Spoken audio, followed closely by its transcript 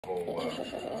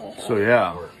So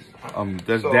yeah,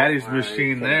 that's Daddy's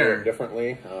machine there.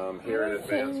 Differently, here in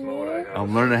advanced mode,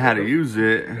 I'm learning how to use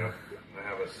it. I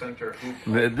have a center hoop.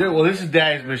 Well, this is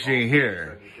Daddy's machine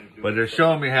here, but they're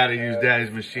showing me how to use Daddy's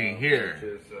machine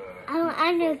here.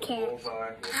 I know kids.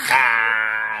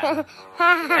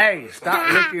 Hey,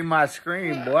 stop licking my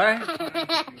screen, boy.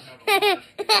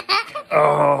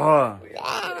 Oh,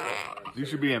 you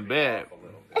should be in bed.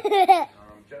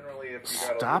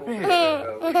 Stop it.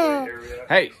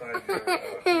 Hey.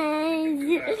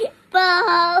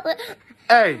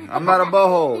 Hey, I'm not a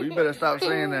boho. You better stop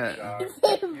saying that.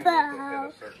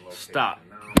 Stop.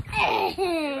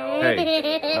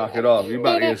 Hey, knock it off. You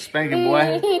about to get spanking,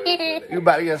 boy. You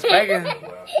about to get spanking.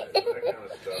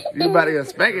 You about to get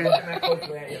spanking. Oh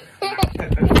my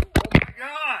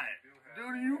God. Dude,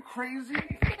 are you crazy?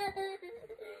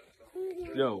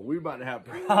 Yo, we about to have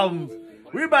problems.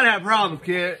 We about to have problems,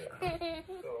 kid.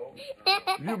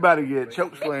 You about to get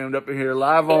choke slammed up in here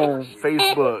live on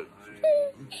Facebook.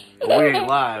 Well, we ain't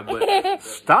live, but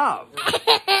stop.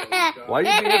 Why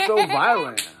you being so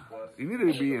violent? You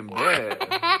need to be in bed.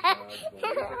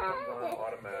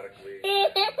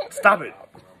 Stop it.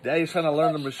 Daddy's trying to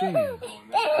learn the machine.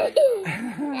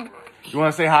 You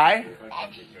want to say hi?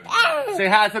 Say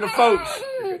hi to the folks.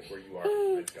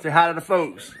 Say hi to the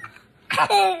folks.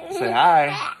 Say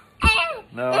hi.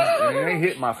 No, you ain't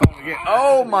hit my phone again.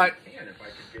 Oh my.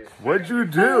 What'd you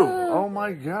do? Oh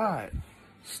my God.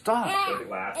 Stop.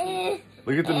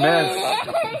 Look at the mess.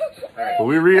 But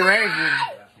we rearranging.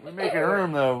 We're making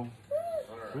room though.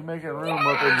 We're making room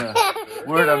up in the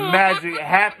where the magic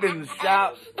happens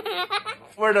shop.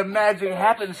 Where the magic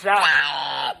happens shop.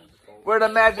 Where the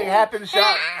magic happens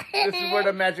shop. This is where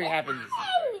the magic happens.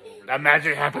 The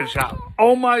magic happens shop.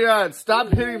 Oh my God, stop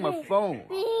hitting my phone.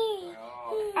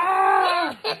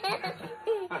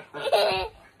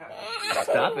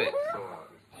 Stop it.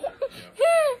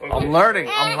 I'm learning.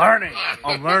 I'm learning.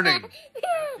 I'm learning.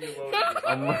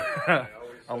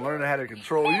 I'm learning how to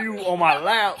control you on my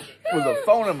lap with a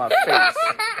phone in my face.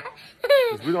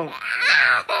 We don't.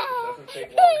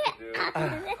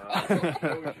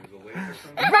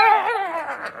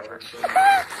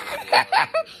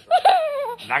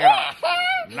 Knock it off.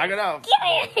 Knock it off.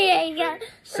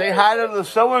 Say hi to the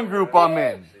sewing group I'm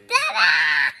in.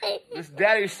 This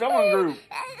Daddy's sewing group.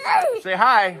 Say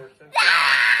hi.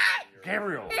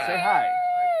 Gabriel, say hi.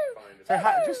 Say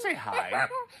hi. Just say hi.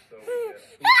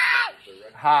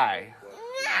 Hi.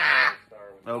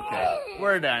 Okay,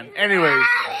 we're done. Anyways.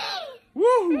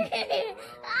 Woo!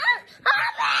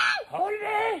 Hold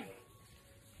me!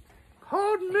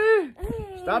 Hold me!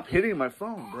 Stop hitting my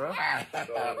phone, bro.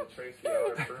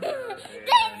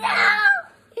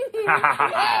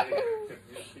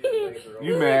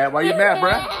 You mad? Why you mad,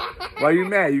 bro? Why you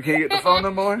mad? You can't get the phone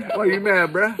no more? Why you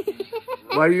mad, bro?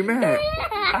 Why you mad?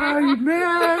 Ah, you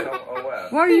mad?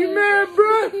 Why you mad,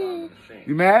 bro?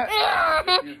 You mad?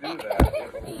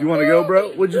 You want to go,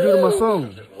 bro? What'd you do to my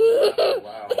phone?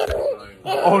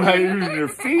 Oh, now you're using your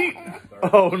feet?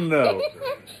 Oh, no.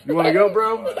 You want to go,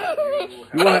 bro?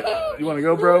 You want to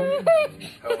go, bro?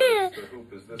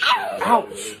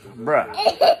 Ouch, bruh.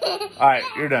 All right,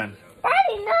 you're done.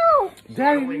 Daddy, no.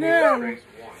 Daddy, no. All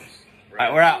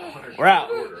right, we're out. We're out.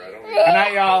 Good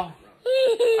night, y'all.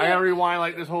 I gotta rewind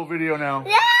like this whole video now.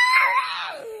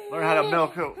 Learn how to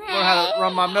Melco. Learn how to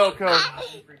run my Melco.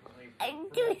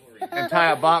 And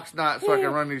tie a box knot so I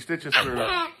can run these stitches through.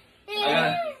 I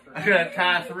gotta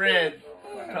tie thread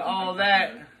to all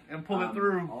that and pull it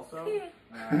through.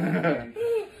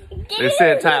 They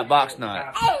said tie a box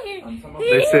knot.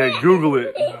 They said Google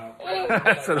it.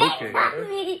 I said okay.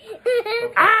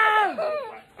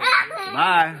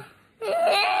 Bye.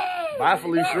 Bye,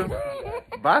 Felicia.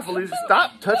 Bye, Felicia.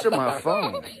 Stop touching my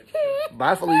phone.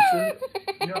 Bye, Felicia.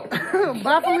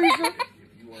 Bye, Felicia.